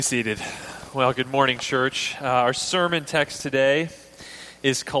Seated. Well, good morning, church. Our sermon text today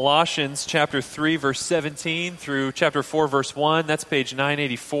is Colossians chapter 3, verse 17 through chapter 4, verse 1. That's page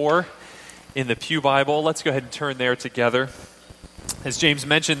 984 in the Pew Bible. Let's go ahead and turn there together. As James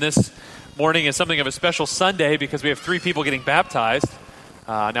mentioned, this morning is something of a special Sunday because we have three people getting baptized.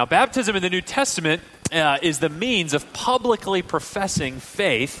 Now, baptism in the New Testament is the means of publicly professing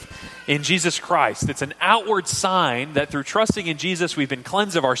faith in Jesus Christ. It's an outward sign that through trusting in Jesus, we've been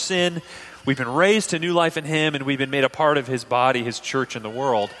cleansed of our sin, we've been raised to new life in Him, and we've been made a part of His body, His church, and the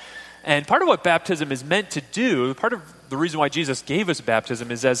world. And part of what baptism is meant to do, part of the reason why Jesus gave us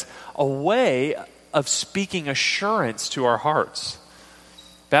baptism is as a way of speaking assurance to our hearts.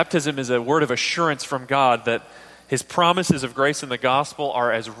 Baptism is a word of assurance from God that His promises of grace in the gospel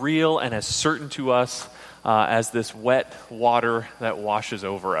are as real and as certain to us as this wet water that washes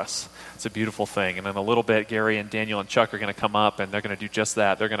over us. It's a beautiful thing. And in a little bit, Gary and Daniel and Chuck are going to come up and they're going to do just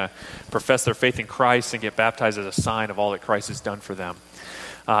that. They're going to profess their faith in Christ and get baptized as a sign of all that Christ has done for them.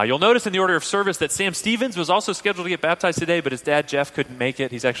 You'll notice in the order of service that Sam Stevens was also scheduled to get baptized today, but his dad, Jeff, couldn't make it.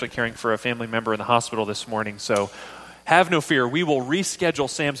 He's actually caring for a family member in the hospital this morning. So have no fear. We will reschedule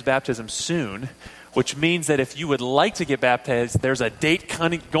Sam's baptism soon, which means that if you would like to get baptized, there's a date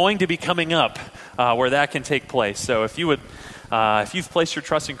going to be coming up where that can take place. So if you've placed your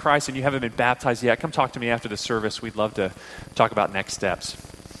trust in Christ and you haven't been baptized yet, come talk to me after the service. We'd love to talk about next steps.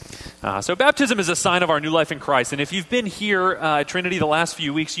 So baptism is a sign of our new life in Christ. And if you've been here at Trinity the last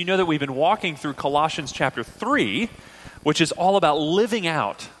few weeks, you know that we've been walking through Colossians chapter 3, which is all about living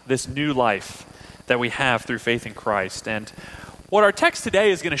out this new life that we have through faith in Christ. And what our text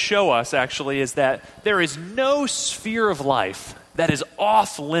today is going to show us, actually, is that there is no sphere of life that is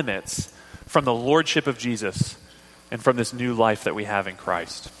off limits from the lordship of Jesus and from this new life that we have in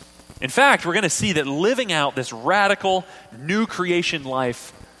Christ. In fact, we're going to see that living out this radical new creation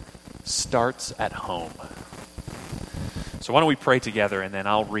life starts at home. So why don't we pray together, and then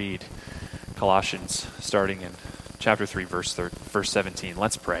I'll read Colossians starting in chapter 3, verse 17.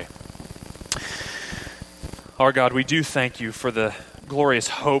 Let's pray. Our God, we do thank you for the glorious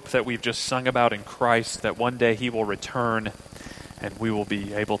hope that we've just sung about in Christ, that one day He will return and we will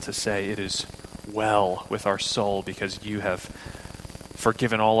be able to say it is well with our soul because you have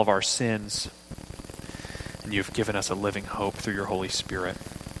forgiven all of our sins and you've given us a living hope through your Holy Spirit.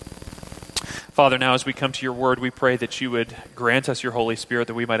 Father, now as we come to your word, we pray that you would grant us your Holy Spirit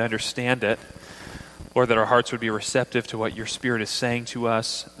that we might understand it, Lord, that our hearts would be receptive to what your Spirit is saying to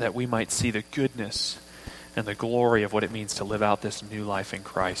us, that we might see the goodness and the glory of what it means to live out this new life in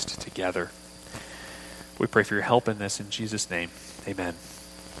Christ together. We pray for your help in this in Jesus' name. Amen.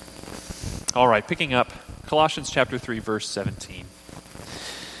 All right, picking up Colossians chapter 3, verse 17.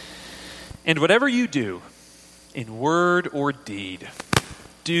 And whatever you do, in word or deed,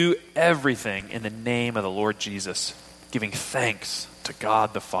 do everything in the name of the Lord Jesus, giving thanks to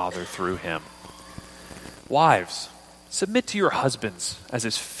God the Father through Him. Wives, submit to your husbands as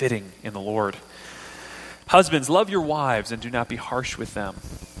is fitting in the Lord. Husbands, love your wives and do not be harsh with them.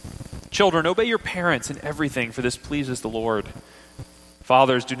 Children, obey your parents in everything, for this pleases the Lord.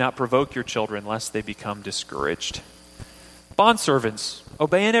 Fathers, do not provoke your children, lest they become discouraged. Bondservants,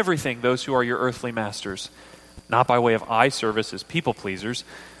 obey in everything those who are your earthly masters, not by way of eye service as people pleasers,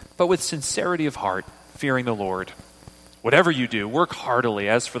 but with sincerity of heart, fearing the Lord. Whatever you do, work heartily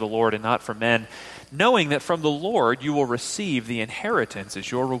as for the Lord and not for men, knowing that from the Lord you will receive the inheritance as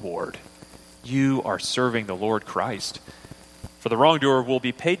your reward. You are serving the Lord Christ. For the wrongdoer will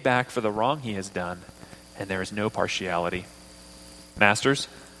be paid back for the wrong he has done, and there is no partiality. Masters,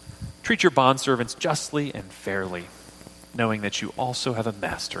 treat your bondservants justly and fairly, knowing that you also have a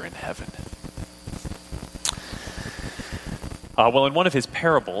master in heaven. Well, in one of his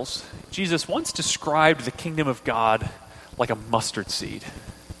parables, Jesus once described the kingdom of God like a mustard seed.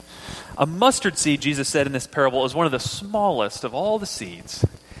 A mustard seed, Jesus said in this parable, is one of the smallest of all the seeds.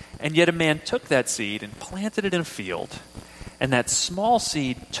 And yet a man took that seed and planted it in a field. And that small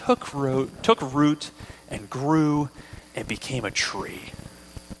seed took root and grew and became a tree.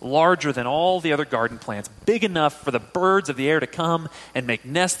 Larger than all the other garden plants, big enough for the birds of the air to come and make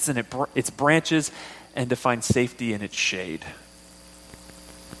nests in its branches and to find safety in its shade.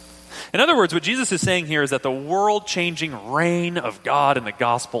 In other words, what Jesus is saying here is that the world-changing reign of God in the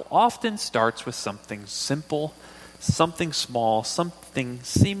gospel often starts with something simple, something small, something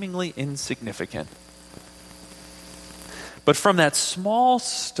seemingly insignificant. But from that small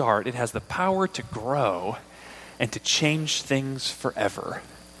start, it has the power to grow and to change things forever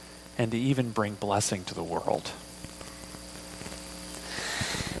and to even bring blessing to the world.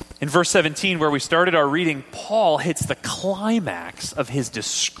 In verse 17, where we started our reading, Paul hits the climax of his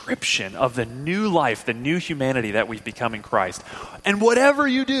description of the new life, the new humanity that we've become in Christ. And whatever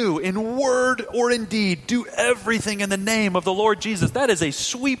you do, in word or in deed, do everything in the name of the Lord Jesus. That is a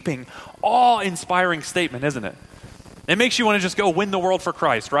sweeping, awe-inspiring statement, isn't it? It makes you want to just go win the world for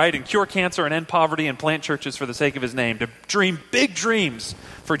Christ, right? And cure cancer and end poverty and plant churches for the sake of his name. To dream big dreams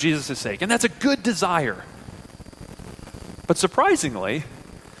for Jesus' sake. And that's a good desire. But surprisingly,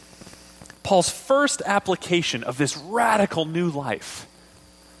 Paul's first application of this radical new life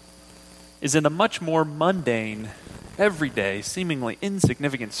is in a much more mundane, everyday, seemingly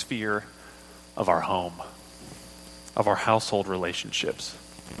insignificant sphere of our home, of our household relationships.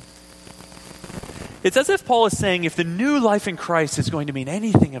 It's as if Paul is saying if the new life in Christ is going to mean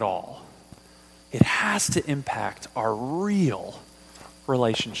anything at all, it has to impact our real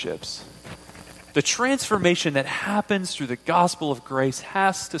relationships. The transformation that happens through the gospel of grace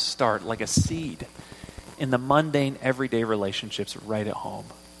has to start like a seed in the mundane, everyday relationships right at home.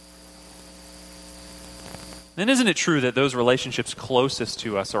 And isn't it true that those relationships closest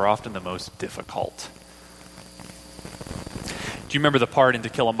to us are often the most difficult? Do you remember the part in To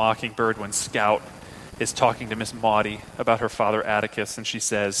Kill a Mockingbird when Scout is talking to Miss Maudie about her father Atticus, and she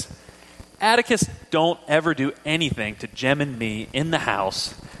says, Atticus don't ever do anything to Jem and me in the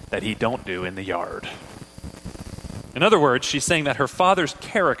house that he don't do in the yard. In other words, she's saying that her father's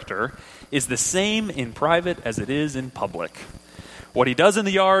character is the same in private as it is in public. What he does in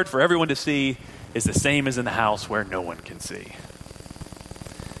the yard for everyone to see is the same as in the house where no one can see.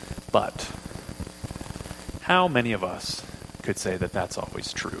 But how many of us could say that that's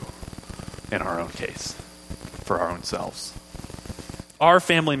always true in our own case, for our own selves? Our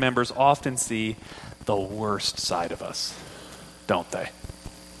family members often see the worst side of us, don't they?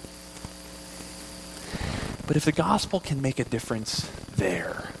 But if the gospel can make a difference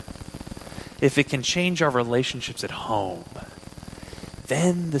there, if it can change our relationships at home,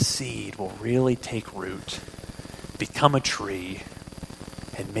 then the seed will really take root, become a tree,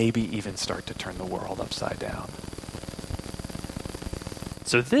 and maybe even start to turn the world upside down.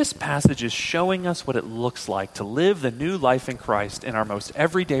 So this passage is showing us what it looks like to live the new life in Christ in our most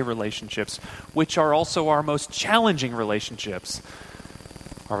everyday relationships, which are also our most challenging relationships,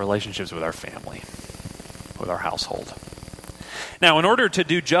 our relationships with our family, with our household. Now, in order to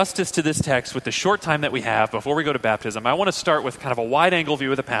do justice to this text with the short time that we have before we go to baptism, I want to start with kind of a wide-angle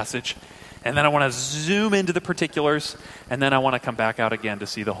view of the passage, and then I want to zoom into the particulars, and then I want to come back out again to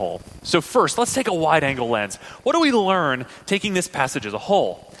see the whole. So first, let's take a wide-angle lens. What do we learn taking this passage as a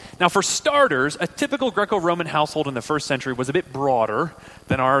whole? Now, for starters, a typical Greco-Roman household in the first century was a bit broader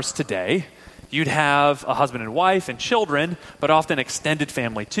than ours today. You'd have a husband and wife and children, but often extended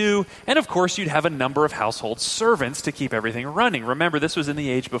family too. And of course, you'd have a number of household servants to keep everything running. Remember, this was in the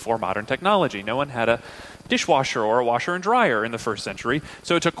age before modern technology. No one had a dishwasher or a washer and dryer in the first century,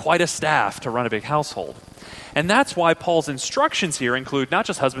 so it took quite a staff to run a big household. And that's why Paul's instructions here include not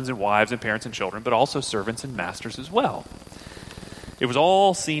just husbands and wives and parents and children, but also servants and masters as well. It was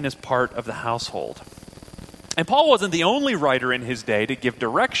all seen as part of the household. And Paul wasn't the only writer in his day to give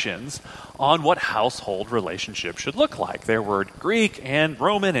directions on what household relationships should look like. There were Greek and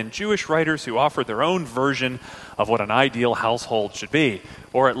Roman and Jewish writers who offered their own version of what an ideal household should be,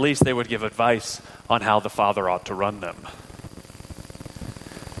 or at least they would give advice on how the father ought to run them.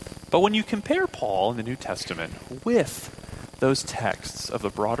 But when you compare Paul in the New Testament with those texts of the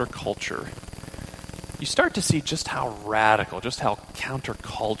broader culture, you start to see just how radical, just how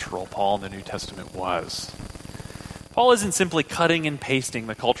countercultural Paul in the New Testament was. Paul isn't simply cutting and pasting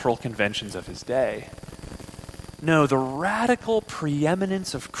the cultural conventions of his day. No, the radical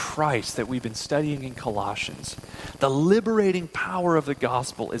preeminence of Christ that we've been studying in Colossians, the liberating power of the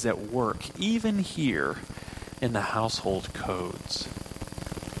gospel is at work, even here in the household codes.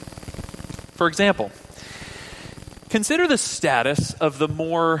 For example, consider the status of the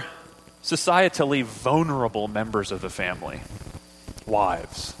more societally vulnerable members of the family.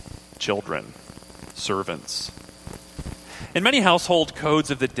 Wives, children, servants. In many household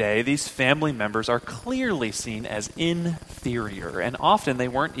codes of the day, these family members are clearly seen as inferior, and often they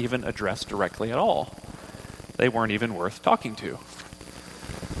weren't even addressed directly at all. They weren't even worth talking to.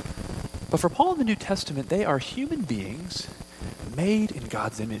 But for Paul in the New Testament, they are human beings made in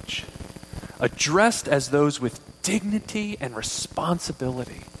God's image, addressed as those with dignity and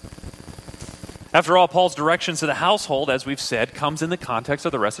responsibility. After all, Paul's directions to the household, as we've said, comes in the context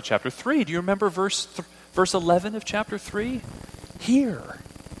of the rest of chapter 3. Do you remember verse 11 of chapter 3? Here,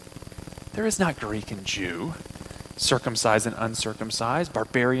 there is not Greek and Jew, circumcised and uncircumcised,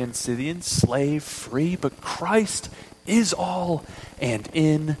 barbarian, Scythian, slave, free, but Christ is all and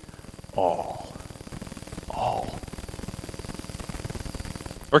in all. All.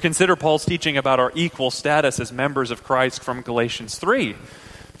 Or consider Paul's teaching about our equal status as members of Christ from Galatians 3,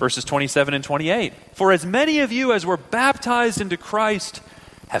 verses 27 and 28. For as many of you as were baptized into Christ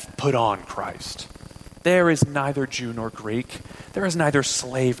have put on Christ. There is neither Jew nor Greek. There is neither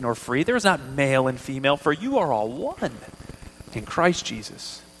slave nor free. There is not male and female, for you are all one in Christ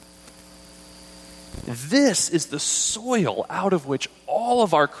Jesus. This is the soil out of which all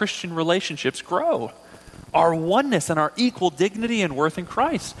of our Christian relationships grow. Our oneness and our equal dignity and worth in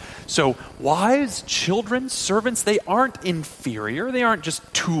Christ. So wives, children, servants, they aren't inferior. They aren't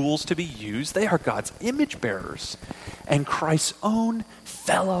just tools to be used. They are God's image bearers and Christ's own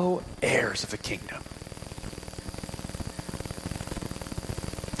fellow heirs of the kingdom.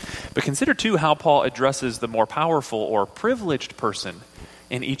 But consider too how Paul addresses the more powerful or privileged person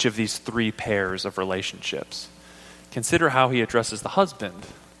in each of these three pairs of relationships. Consider how he addresses the husband,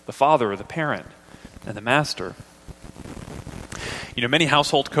 the father or the parent, and the master. You know, many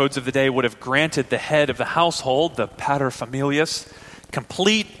household codes of the day would have granted the head of the household, the paterfamilias,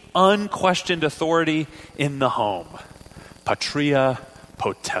 complete, unquestioned authority in the home. Patria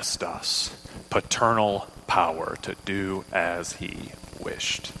potestas, paternal power to do as he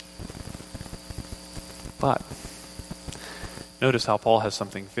wished. But notice how Paul has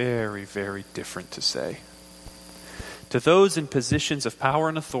something very, very different to say. To those in positions of power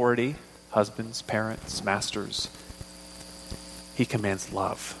and authority, husbands, parents, masters, he commands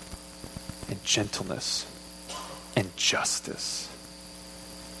love and gentleness and justice.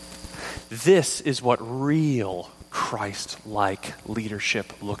 This is what real Christ-like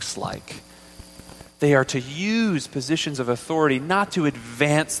leadership looks like. They are to use positions of authority not to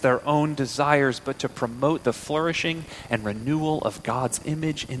advance their own desires, but to promote the flourishing and renewal of God's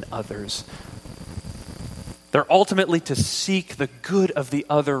image in others. They're ultimately to seek the good of the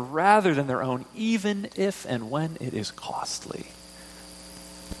other rather than their own, even if and when it is costly.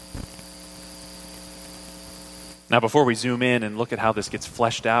 Now, before we zoom in and look at how this gets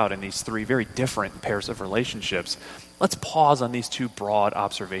fleshed out in these three very different pairs of relationships, let's pause on these two broad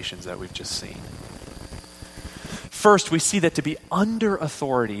observations that we've just seen. First, we see that to be under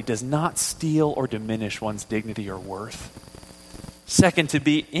authority does not steal or diminish one's dignity or worth. Second, to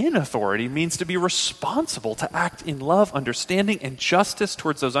be in authority means to be responsible, to act in love, understanding, and justice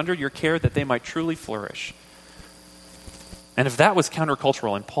towards those under your care that they might truly flourish. And if that was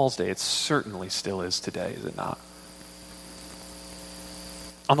countercultural in Paul's day, it certainly still is today, is it not?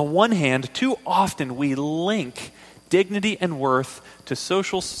 On the one hand, too often we link dignity and worth to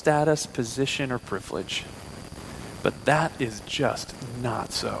social status, position, or privilege. But that is just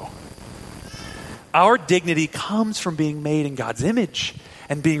not so. Our dignity comes from being made in God's image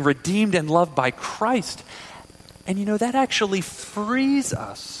and being redeemed and loved by Christ. And you know, that actually frees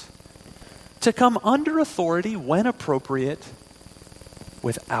us to come under authority when appropriate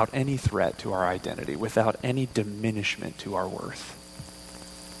without any threat to our identity, without any diminishment to our worth.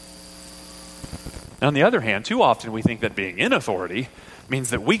 Now, on the other hand, too often we think that being in authority means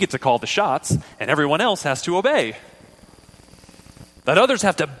that we get to call the shots and everyone else has to obey. That others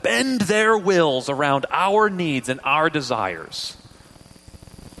have to bend their wills around our needs and our desires.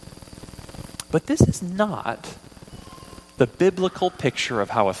 But this is not the biblical picture of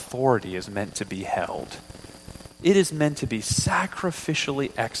how authority is meant to be held. It is meant to be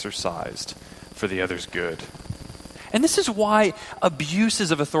sacrificially exercised for the other's good. And this is why abuses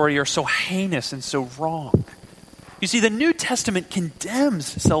of authority are so heinous and so wrong. You see, the New Testament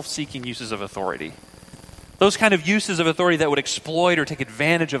condemns self-seeking uses of authority. Those kind of uses of authority that would exploit or take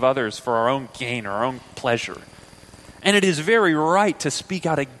advantage of others for our own gain or our own pleasure. And it is very right to speak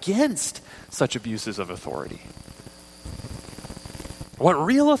out against such abuses of authority. What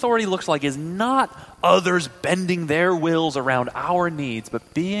real authority looks like is not others bending their wills around our needs,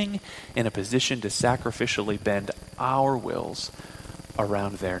 but being in a position to sacrificially bend our wills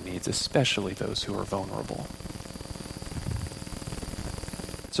around their needs, especially those who are vulnerable.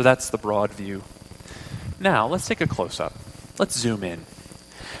 So that's the broad view. Now, let's take a close-up. Let's zoom in.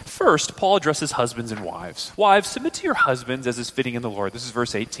 First, Paul addresses husbands and wives. Wives, submit to your husbands as is fitting in the Lord. This is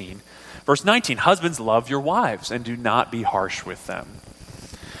verse 18. Verse 19, husbands, love your wives and do not be harsh with them.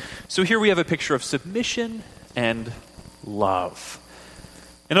 So here we have a picture of submission and love.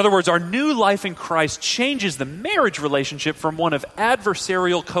 In other words, our new life in Christ changes the marriage relationship from one of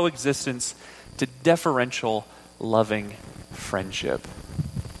adversarial coexistence to deferential, loving friendship.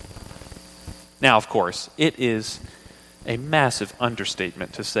 Now, of course, it is a massive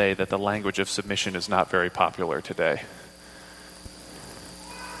understatement to say that the language of submission is not very popular today.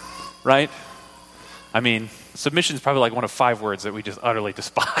 Right? I mean, Submission is probably like one of 5 words that we just utterly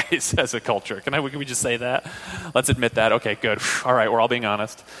despise as a culture. Can we just say that? Let's admit that. Okay, good. All right, we're all being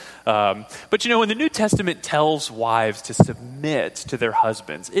honest. But when the New Testament tells wives to submit to their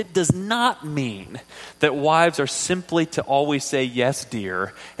husbands, it does not mean that wives are simply to always say, yes,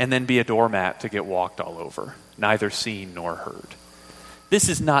 dear, and then be a doormat to get walked all over, neither seen nor heard. This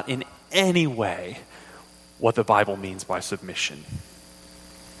is not in any way what the Bible means by submission.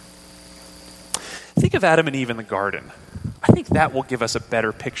 Think of Adam and Eve in the garden. I think that will give us a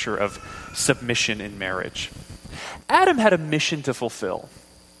better picture of submission in marriage. Adam had a mission to fulfill,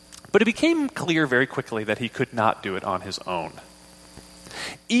 but it became clear very quickly that he could not do it on his own.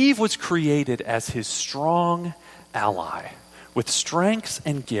 Eve was created as his strong ally, with strengths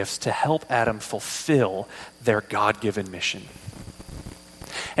and gifts to help Adam fulfill their God-given mission.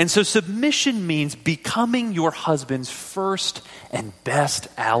 And so submission means becoming your husband's first and best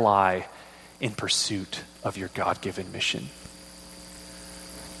ally in pursuit of your God-given mission.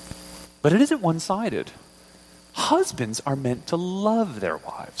 But it isn't one-sided. Husbands are meant to love their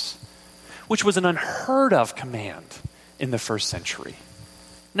wives, which was an unheard of command in the first century.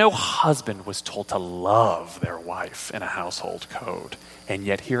 No husband was told to love their wife in a household code, and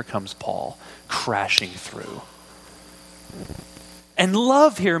yet here comes Paul crashing through. And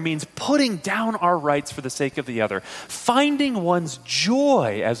love here means putting down our rights for the sake of the other, finding one's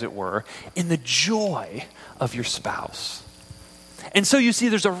joy, as it were, in the joy of your spouse. And so you see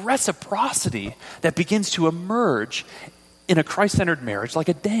there's a reciprocity that begins to emerge in a Christ-centered marriage like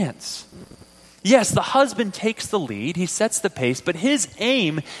a dance. Yes, the husband takes the lead, he sets the pace, but his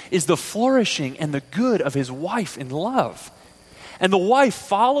aim is the flourishing and the good of his wife in love. And the wife,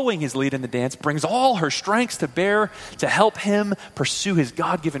 following his lead in the dance, brings all her strengths to bear to help him pursue his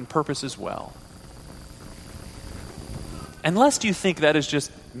God-given purpose as well. And lest you think that is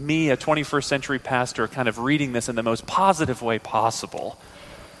just me, a 21st century pastor, kind of reading this in the most positive way possible,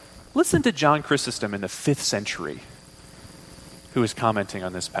 listen to John Chrysostom in the 5th century, who is commenting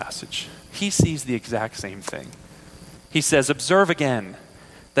on this passage. He sees the exact same thing. He says, "Observe again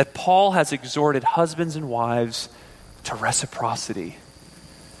that Paul has exhorted husbands and wives to reciprocity.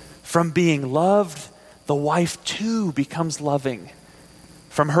 From being loved, the wife too becomes loving.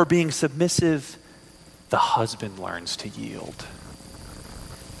 From her being submissive, the husband learns to yield."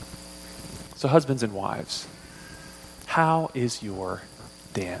 So husbands and wives, how is your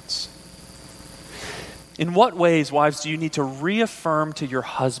dance? In what ways, wives, do you need to reaffirm to your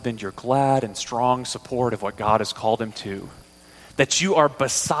husband your glad and strong support of what God has called him to? That you are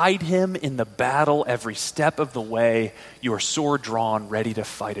beside him in the battle every step of the way, your sword drawn, ready to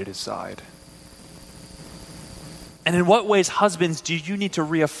fight at his side. And in what ways, husbands, do you need to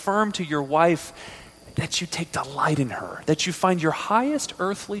reaffirm to your wife that you take delight in her, that you find your highest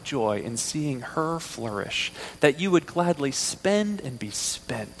earthly joy in seeing her flourish, that you would gladly spend and be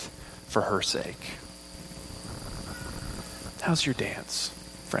spent for her sake? How's your dance,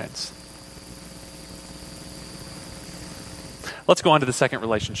 friends? Let's go on to the second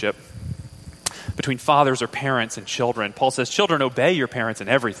relationship between fathers or parents and children. Paul says, "Children, obey your parents in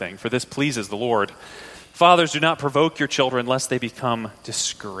everything, for this pleases the Lord. Fathers, do not provoke your children, lest they become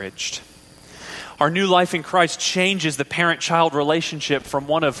discouraged." Our new life in Christ changes the parent-child relationship from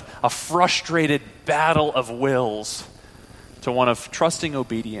one of a frustrated battle of wills to one of trusting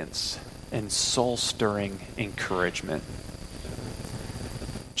obedience and soul-stirring encouragement.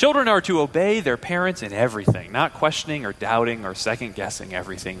 Children are to obey their parents in everything, not questioning or doubting or second-guessing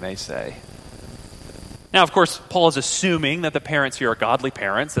everything they say. Now, of course, Paul is assuming that the parents here are godly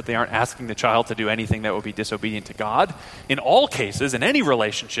parents, that they aren't asking the child to do anything that would be disobedient to God. In all cases, in any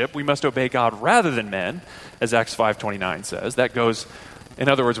relationship, we must obey God rather than men, as Acts 5:29 says. That goes, in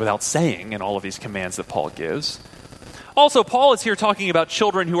other words, without saying in all of these commands that Paul gives. Also, Paul is here talking about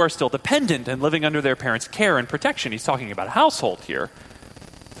children who are still dependent and living under their parents' care and protection. He's talking about a household here.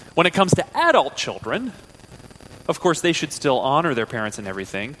 When it comes to adult children, of course, they should still honor their parents and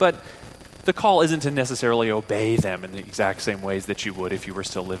everything, but the call isn't to necessarily obey them in the exact same ways that you would if you were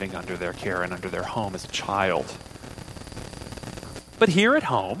still living under their care and under their home as a child. But here at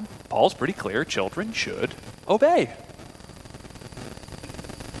home, Paul's pretty clear, children should obey.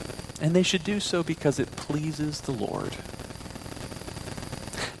 And they should do so because it pleases the Lord.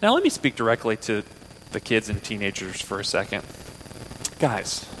 Now let me speak directly to the kids and teenagers for a second.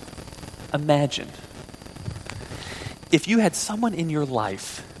 Guys, imagine if you had someone in your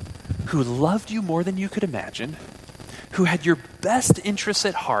life who loved you more than you could imagine, who had your best interests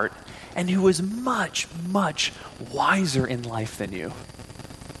at heart, and who was much, much wiser in life than you.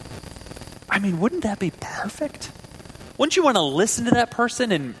 I mean, wouldn't that be perfect? Wouldn't you want to listen to that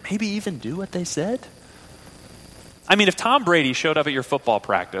person and maybe even do what they said? I mean, if Tom Brady showed up at your football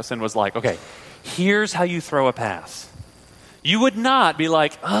practice and was like, okay, here's how you throw a pass, you would not be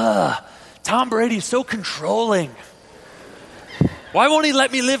like, Tom Brady's so controlling. Why won't he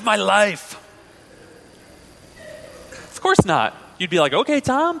let me live my life? Of course not. You'd be like, okay,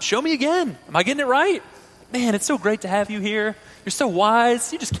 Tom, show me again. Am I getting it right? Man, it's so great to have you here. You're so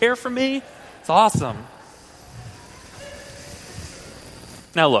wise. You just care for me. It's awesome.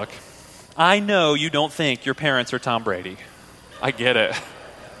 Now look, I know you don't think your parents are Tom Brady. I get it.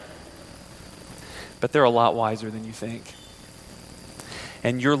 But they're a lot wiser than you think.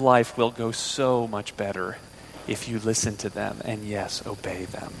 And your life will go so much better if you listen to them and, yes, obey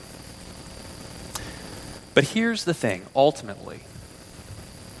them. But here's the thing, ultimately,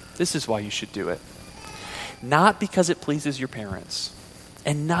 this is why you should do it. Not because it pleases your parents,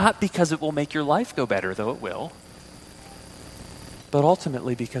 and not because it will make your life go better, though it will, but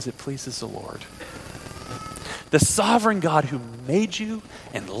ultimately because it pleases the Lord. The sovereign God who made you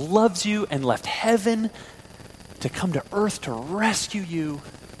and loves you and left heaven to come to earth to rescue you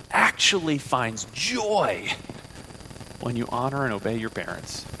actually finds joy when you honor and obey your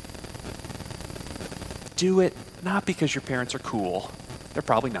parents. Do it not because your parents are cool. They're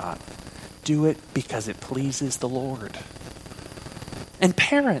probably not. Do it because it pleases the Lord. And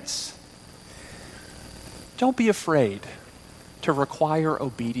parents, don't be afraid to require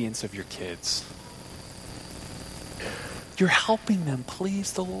obedience of your kids. You're helping them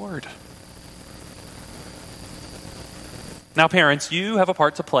please the Lord. Now, parents, you have a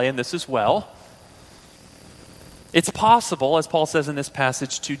part to play in this as well. It's possible, as Paul says in this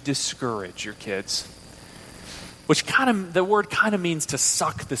passage, to discourage your kids, which the word kind of means to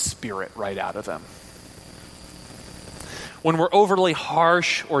suck the spirit right out of them. When we're overly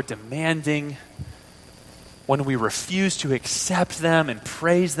harsh or demanding, when we refuse to accept them and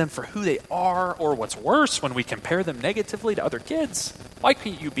praise them for who they are, or what's worse, when we compare them negatively to other kids. Why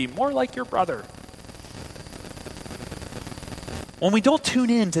can't you be more like your brother? When we don't tune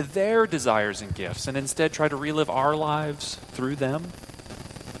in to their desires and gifts and instead try to relive our lives through them,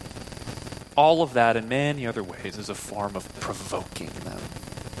 all of that in many other ways is a form of provoking them.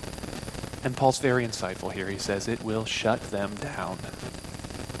 And Paul's very insightful here. He says it will shut them down.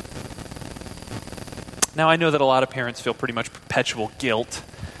 Now, I know that a lot of parents feel pretty much perpetual guilt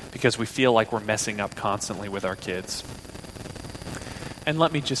because we feel like we're messing up constantly with our kids. And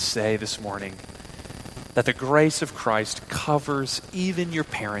let me just say this morning that the grace of Christ covers even your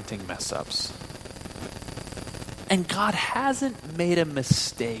parenting mess-ups. And God hasn't made a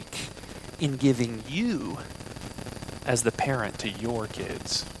mistake in giving you as the parent to your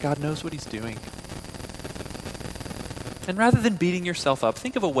kids. God knows what he's doing. And rather than beating yourself up,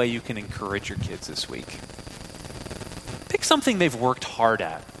 think of a way you can encourage your kids this week. Pick something they've worked hard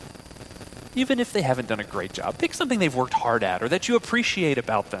at. Even if they haven't done a great job, pick something they've worked hard at or that you appreciate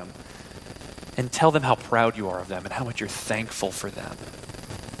about them. And tell them how proud you are of them and how much you're thankful for them.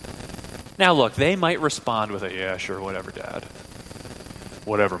 Now look, they might respond with a, yeah, sure, whatever, Dad.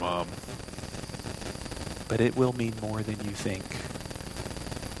 Whatever, Mom. But it will mean more than you think.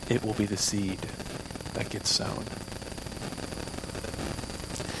 It will be the seed that gets sown.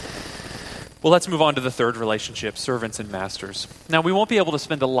 Well, let's move on to the third relationship, servants and masters. Now, we won't be able to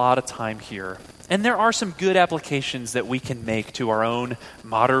spend a lot of time here. And there are some good applications that we can make to our own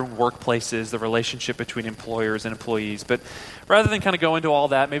modern workplaces, the relationship between employers and employees. But rather than kind of go into all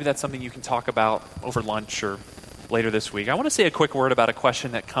that, maybe that's something you can talk about over lunch or later this week. I want to say a quick word about a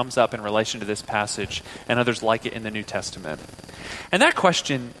question that comes up in relation to this passage and others like it in the New Testament. And that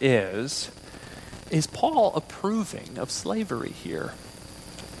question is Paul approving of slavery here?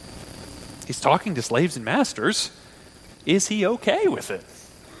 He's talking to slaves and masters. Is he okay with it?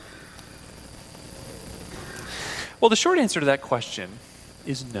 Well, the short answer to that question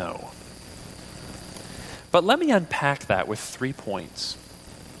is no. But let me unpack that with 3 points.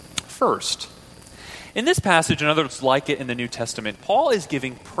 First, in this passage and others like it in the New Testament, Paul is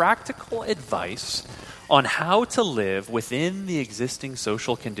giving practical advice on how to live within the existing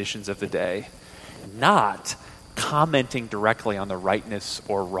social conditions of the day, not commenting directly on the rightness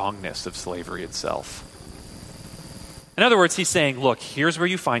or wrongness of slavery itself. In other words, he's saying, look, here's where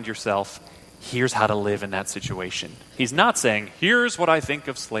you find yourself. Here's how to live in that situation. He's not saying, here's what I think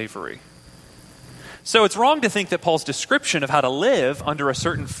of slavery. So it's wrong to think that Paul's description of how to live under a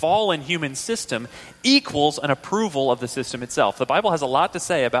certain fallen human system equals an approval of the system itself. The Bible has a lot to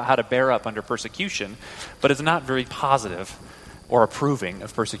say about how to bear up under persecution, but it's not very positive or approving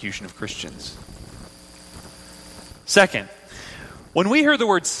of persecution of Christians. Second, when we hear the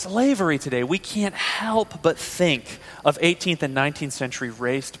word slavery today, we can't help but think of 18th and 19th century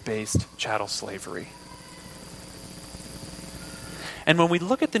race-based chattel slavery. And when we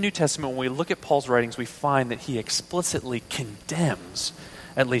look at the New Testament, when we look at Paul's writings, we find that he explicitly condemns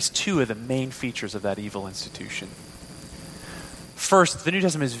at least two of the main features of that evil institution. First, the New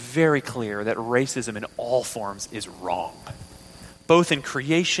Testament is very clear that racism in all forms is wrong. Both in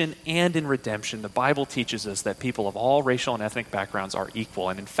creation and in redemption, the Bible teaches us that people of all racial and ethnic backgrounds are equal.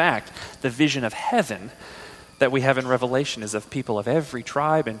 And in fact, the vision of heaven that we have in Revelation is of people of every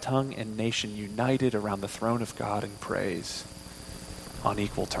tribe and tongue and nation united around the throne of God in praise on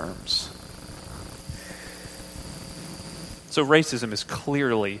equal terms. So racism is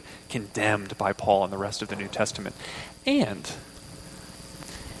clearly condemned by Paul and the rest of the New Testament. And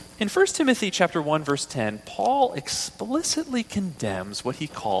in 1 Timothy chapter 1, verse 10, Paul explicitly condemns what he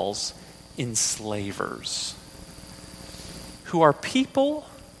calls enslavers, who are people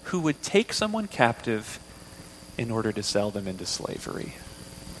who would take someone captive in order to sell them into slavery,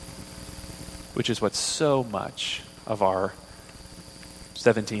 which is what so much of our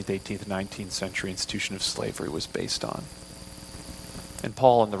 17th, 18th, 19th century institution of slavery was based on. And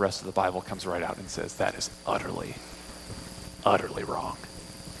Paul and the rest of the Bible comes right out and says that is utterly, utterly wrong.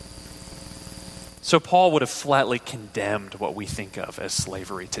 So Paul would have flatly condemned what we think of as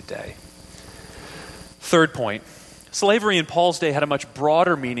slavery today. Third point, slavery in Paul's day had a much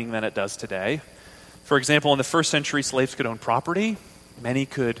broader meaning than it does today. For example, in the first century, slaves could own property. Many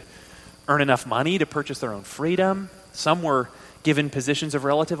could earn enough money to purchase their own freedom. Some were given positions of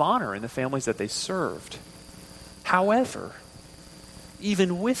relative honor in the families that they served. However,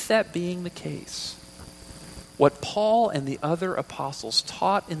 even with that being the case, what Paul and the other apostles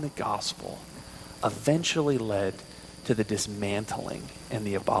taught in the gospel eventually led to the dismantling and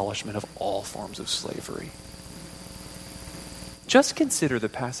the abolishment of all forms of slavery. Just consider the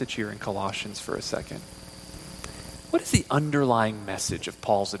passage here in Colossians for a second. What is the underlying message of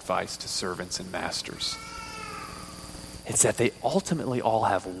Paul's advice to servants and masters? It's that they ultimately all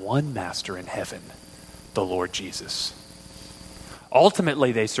have one master in heaven, the Lord Jesus.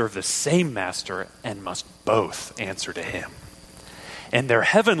 Ultimately, they serve the same master and must both answer to him. And their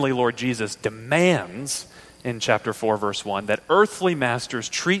heavenly Lord Jesus demands, in chapter 4, verse 1, that earthly masters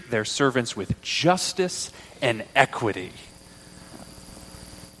treat their servants with justice and equity,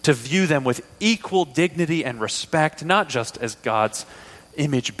 to view them with equal dignity and respect, not just as God's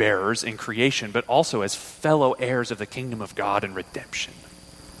image bearers in creation, but also as fellow heirs of the kingdom of God and redemption.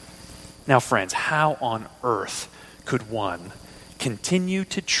 Now, friends, how on earth could one continue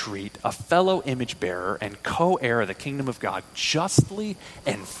to treat a fellow image bearer and co-heir of the kingdom of God justly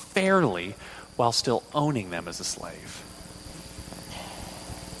and fairly while still owning them as a slave?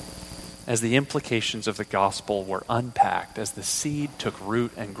 As the implications of the gospel were unpacked, as the seed took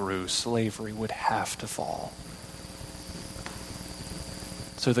root and grew, slavery would have to fall.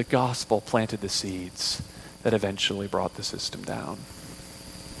 So the gospel planted the seeds that eventually brought the system down.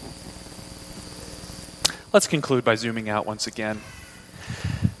 Let's conclude by zooming out once again.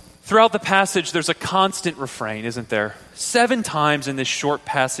 Throughout the passage, there's a constant refrain, isn't there? 7 times in this short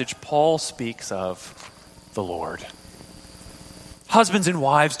passage, Paul speaks of the Lord. Husbands and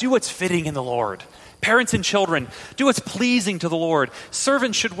wives, do what's fitting in the Lord. Parents and children, do what's pleasing to the Lord.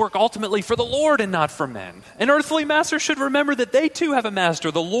 Servants should work ultimately for the Lord and not for men. An earthly master should remember that they too have a master,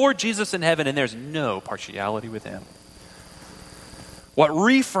 the Lord Jesus in heaven, and there's no partiality with him. What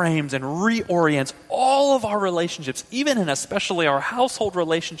reframes and reorients all of our relationships, even and especially our household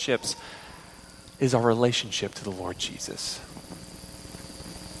relationships, is our relationship to the Lord Jesus.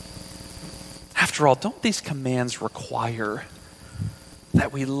 After all, don't these commands require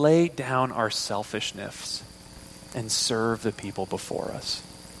that we lay down our selfishness and serve the people before us?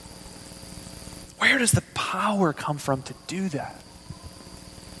 Where does the power come from to do that?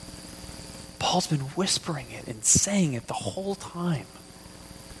 Paul's been whispering it and saying it the whole time.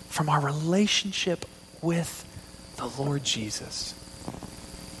 From our relationship with the Lord Jesus.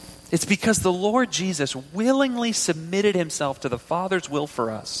 It's because the Lord Jesus willingly submitted himself to the Father's will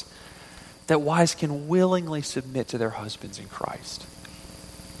for us that wives can willingly submit to their husbands in Christ.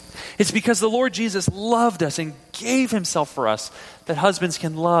 It's because the Lord Jesus loved us and gave himself for us that husbands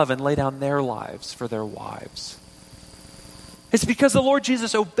can love and lay down their lives for their wives. It's because the Lord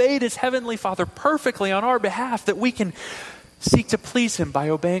Jesus obeyed his heavenly Father perfectly on our behalf that we can seek to please him by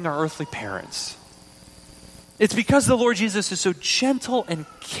obeying our earthly parents. It's because the Lord Jesus is so gentle and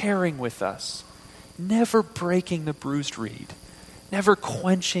caring with us, never breaking the bruised reed, never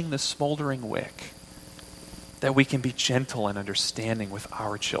quenching the smoldering wick, that we can be gentle and understanding with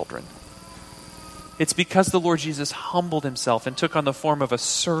our children. It's because the Lord Jesus humbled himself and took on the form of a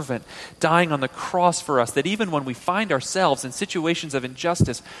servant, dying on the cross for us, that even when we find ourselves in situations of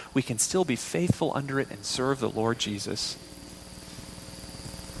injustice, we can still be faithful under it and serve the Lord Jesus.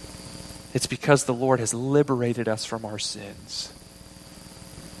 It's because the Lord has liberated us from our sins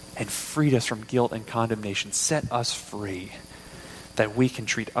and freed us from guilt and condemnation, set us free, that we can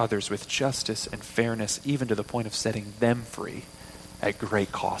treat others with justice and fairness, even to the point of setting them free at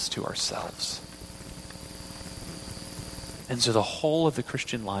great cost to ourselves. And so the whole of the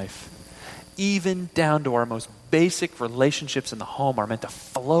Christian life, even down to our most basic relationships in the home, are meant to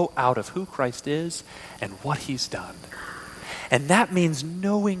flow out of who Christ is and what he's done. And that means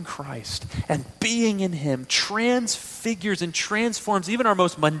knowing Christ and being in him transfigures and transforms even our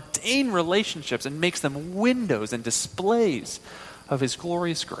most mundane relationships and makes them windows and displays of his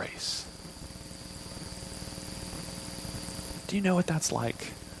glorious grace. Do you know what that's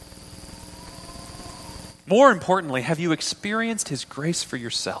like? More importantly, have you experienced his grace for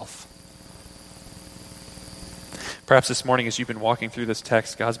yourself? Perhaps this morning as you've been walking through this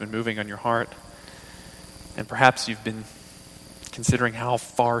text, God's been moving on your heart. And perhaps you've been considering how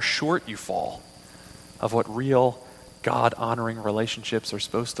far short you fall of what real God-honoring relationships are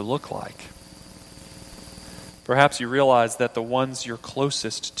supposed to look like. Perhaps you realize that the ones you're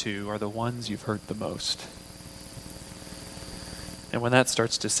closest to are the ones you've hurt the most. And when that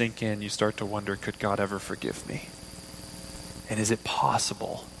starts to sink in, you start to wonder, could God ever forgive me? And is it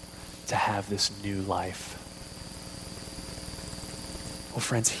possible to have this new life? Well,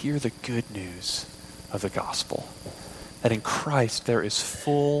 friends, hear the good news of the gospel. That in Christ there is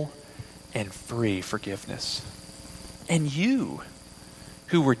full and free forgiveness. And you,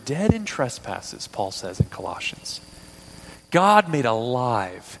 who were dead in trespasses, Paul says in Colossians, God made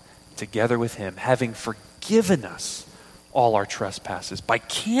alive together with him, having forgiven us all our trespasses by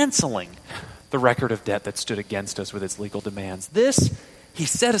canceling the record of debt that stood against us with its legal demands. This he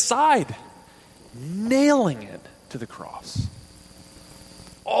set aside, nailing it to the cross.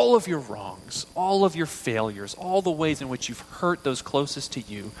 All of your wrongs, all of your failures, all the ways in which you've hurt those closest to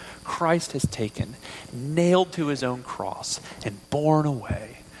you, Christ has taken, nailed to his own cross, and borne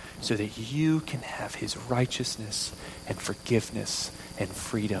away so that you can have his righteousness and forgiveness and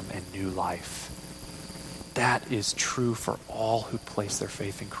freedom and new life. That is true for all who place their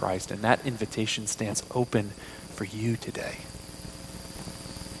faith in Christ, and that invitation stands open for you today.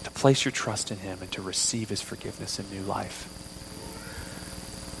 To place your trust in him and to receive his forgiveness and new life.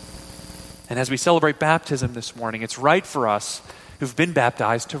 And as we celebrate baptism this morning, it's right for us who've been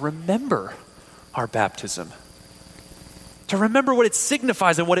baptized to remember our baptism. To remember what it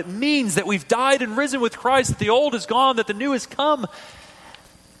signifies and what it means that we've died and risen with Christ, that the old is gone, that the new has come.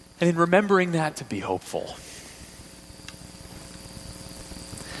 And in remembering that, to be hopeful.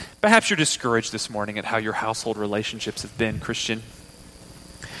 Perhaps you're discouraged this morning at how your household relationships have been, Christian.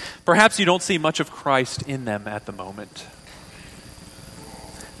 Perhaps you don't see much of Christ in them at the moment.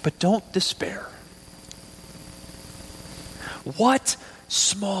 But don't despair. What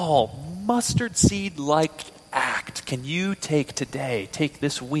small mustard seed-like act can you take today, take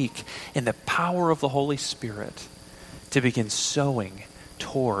this week, in the power of the Holy Spirit to begin sowing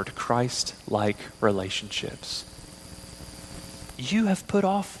toward Christ-like relationships? You have put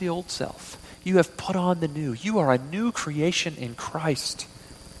off the old self. You have put on the new. You are a new creation in Christ.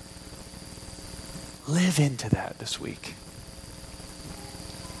 Live into that this week.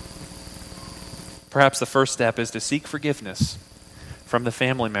 Perhaps the first step is to seek forgiveness from the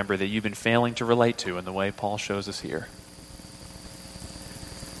family member that you've been failing to relate to in the way Paul shows us here.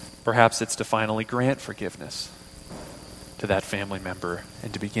 Perhaps it's to finally grant forgiveness to that family member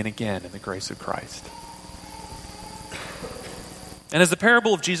and to begin again in the grace of Christ. And as the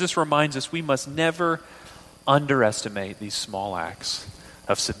parable of Jesus reminds us, we must never underestimate these small acts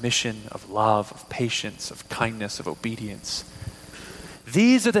of submission, of love, of patience, of kindness, of obedience.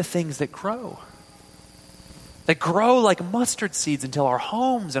 These are the things that grow like mustard seeds until our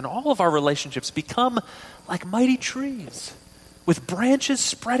homes and all of our relationships become like mighty trees with branches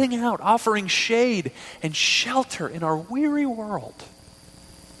spreading out, offering shade and shelter in our weary world.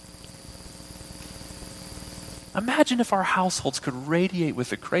 Imagine if our households could radiate with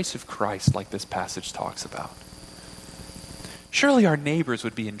the grace of Christ like this passage talks about. Surely our neighbors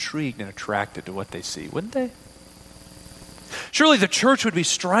would be intrigued and attracted to what they see, wouldn't they? Surely the church would be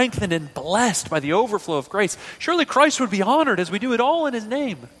strengthened and blessed by the overflow of grace. Surely Christ would be honored as we do it all in his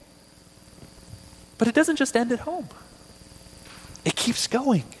name. But it doesn't just end at home. It keeps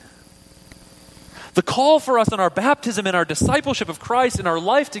going. The call for us in our baptism and our discipleship of Christ and our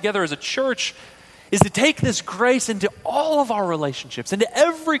life together as a church is to take this grace into all of our relationships, into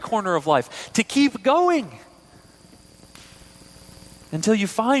every corner of life, to keep going until you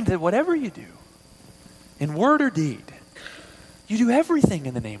find that whatever you do, in word or deed, you do everything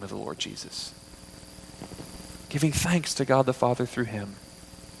in the name of the Lord Jesus, giving thanks to God the Father through him.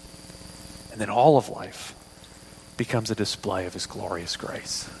 And then all of life becomes a display of his glorious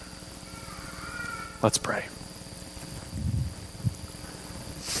grace. Let's pray.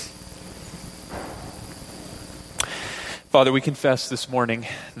 Father, we confess this morning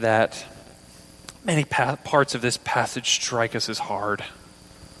that many parts of this passage strike us as hard.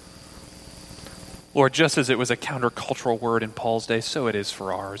 Lord, just as it was a countercultural word in Paul's day, so it is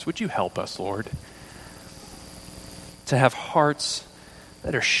for ours. Would you help us, Lord, to have hearts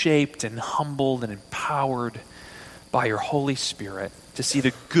that are shaped and humbled and empowered by your Holy Spirit, to see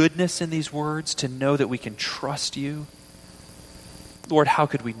the goodness in these words, to know that we can trust you. Lord, how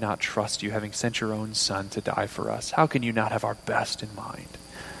could we not trust you, having sent your own Son to die for us? How can you not have our best in mind?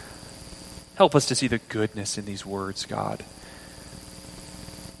 Help us to see the goodness in these words, God.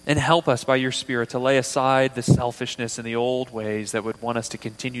 And help us by your Spirit to lay aside the selfishness and the old ways that would want us to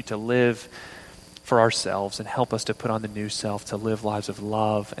continue to live for ourselves, and help us to put on the new self, to live lives of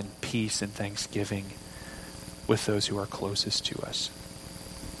love and peace and thanksgiving with those who are closest to us.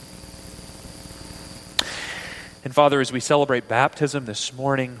 And Father, as we celebrate baptism this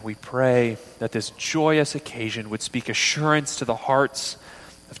morning, we pray that this joyous occasion would speak assurance to the hearts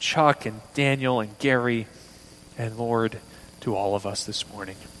of Chuck and Daniel and Gary, and Lord, to all of us this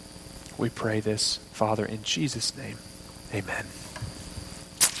morning. We pray this, Father, in Jesus' name. Amen.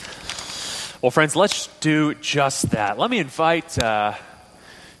 Well, friends, let's do just that. Let me invite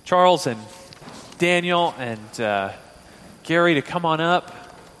Charles and Daniel and Gary to come on up.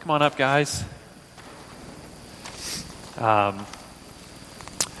 Come on up, guys.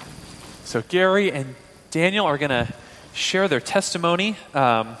 So Gary and Daniel are going to share their testimony.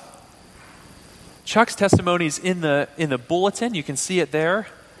 Chuck's testimony is in the bulletin. You can see it there.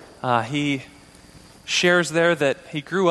 He shares there that he grew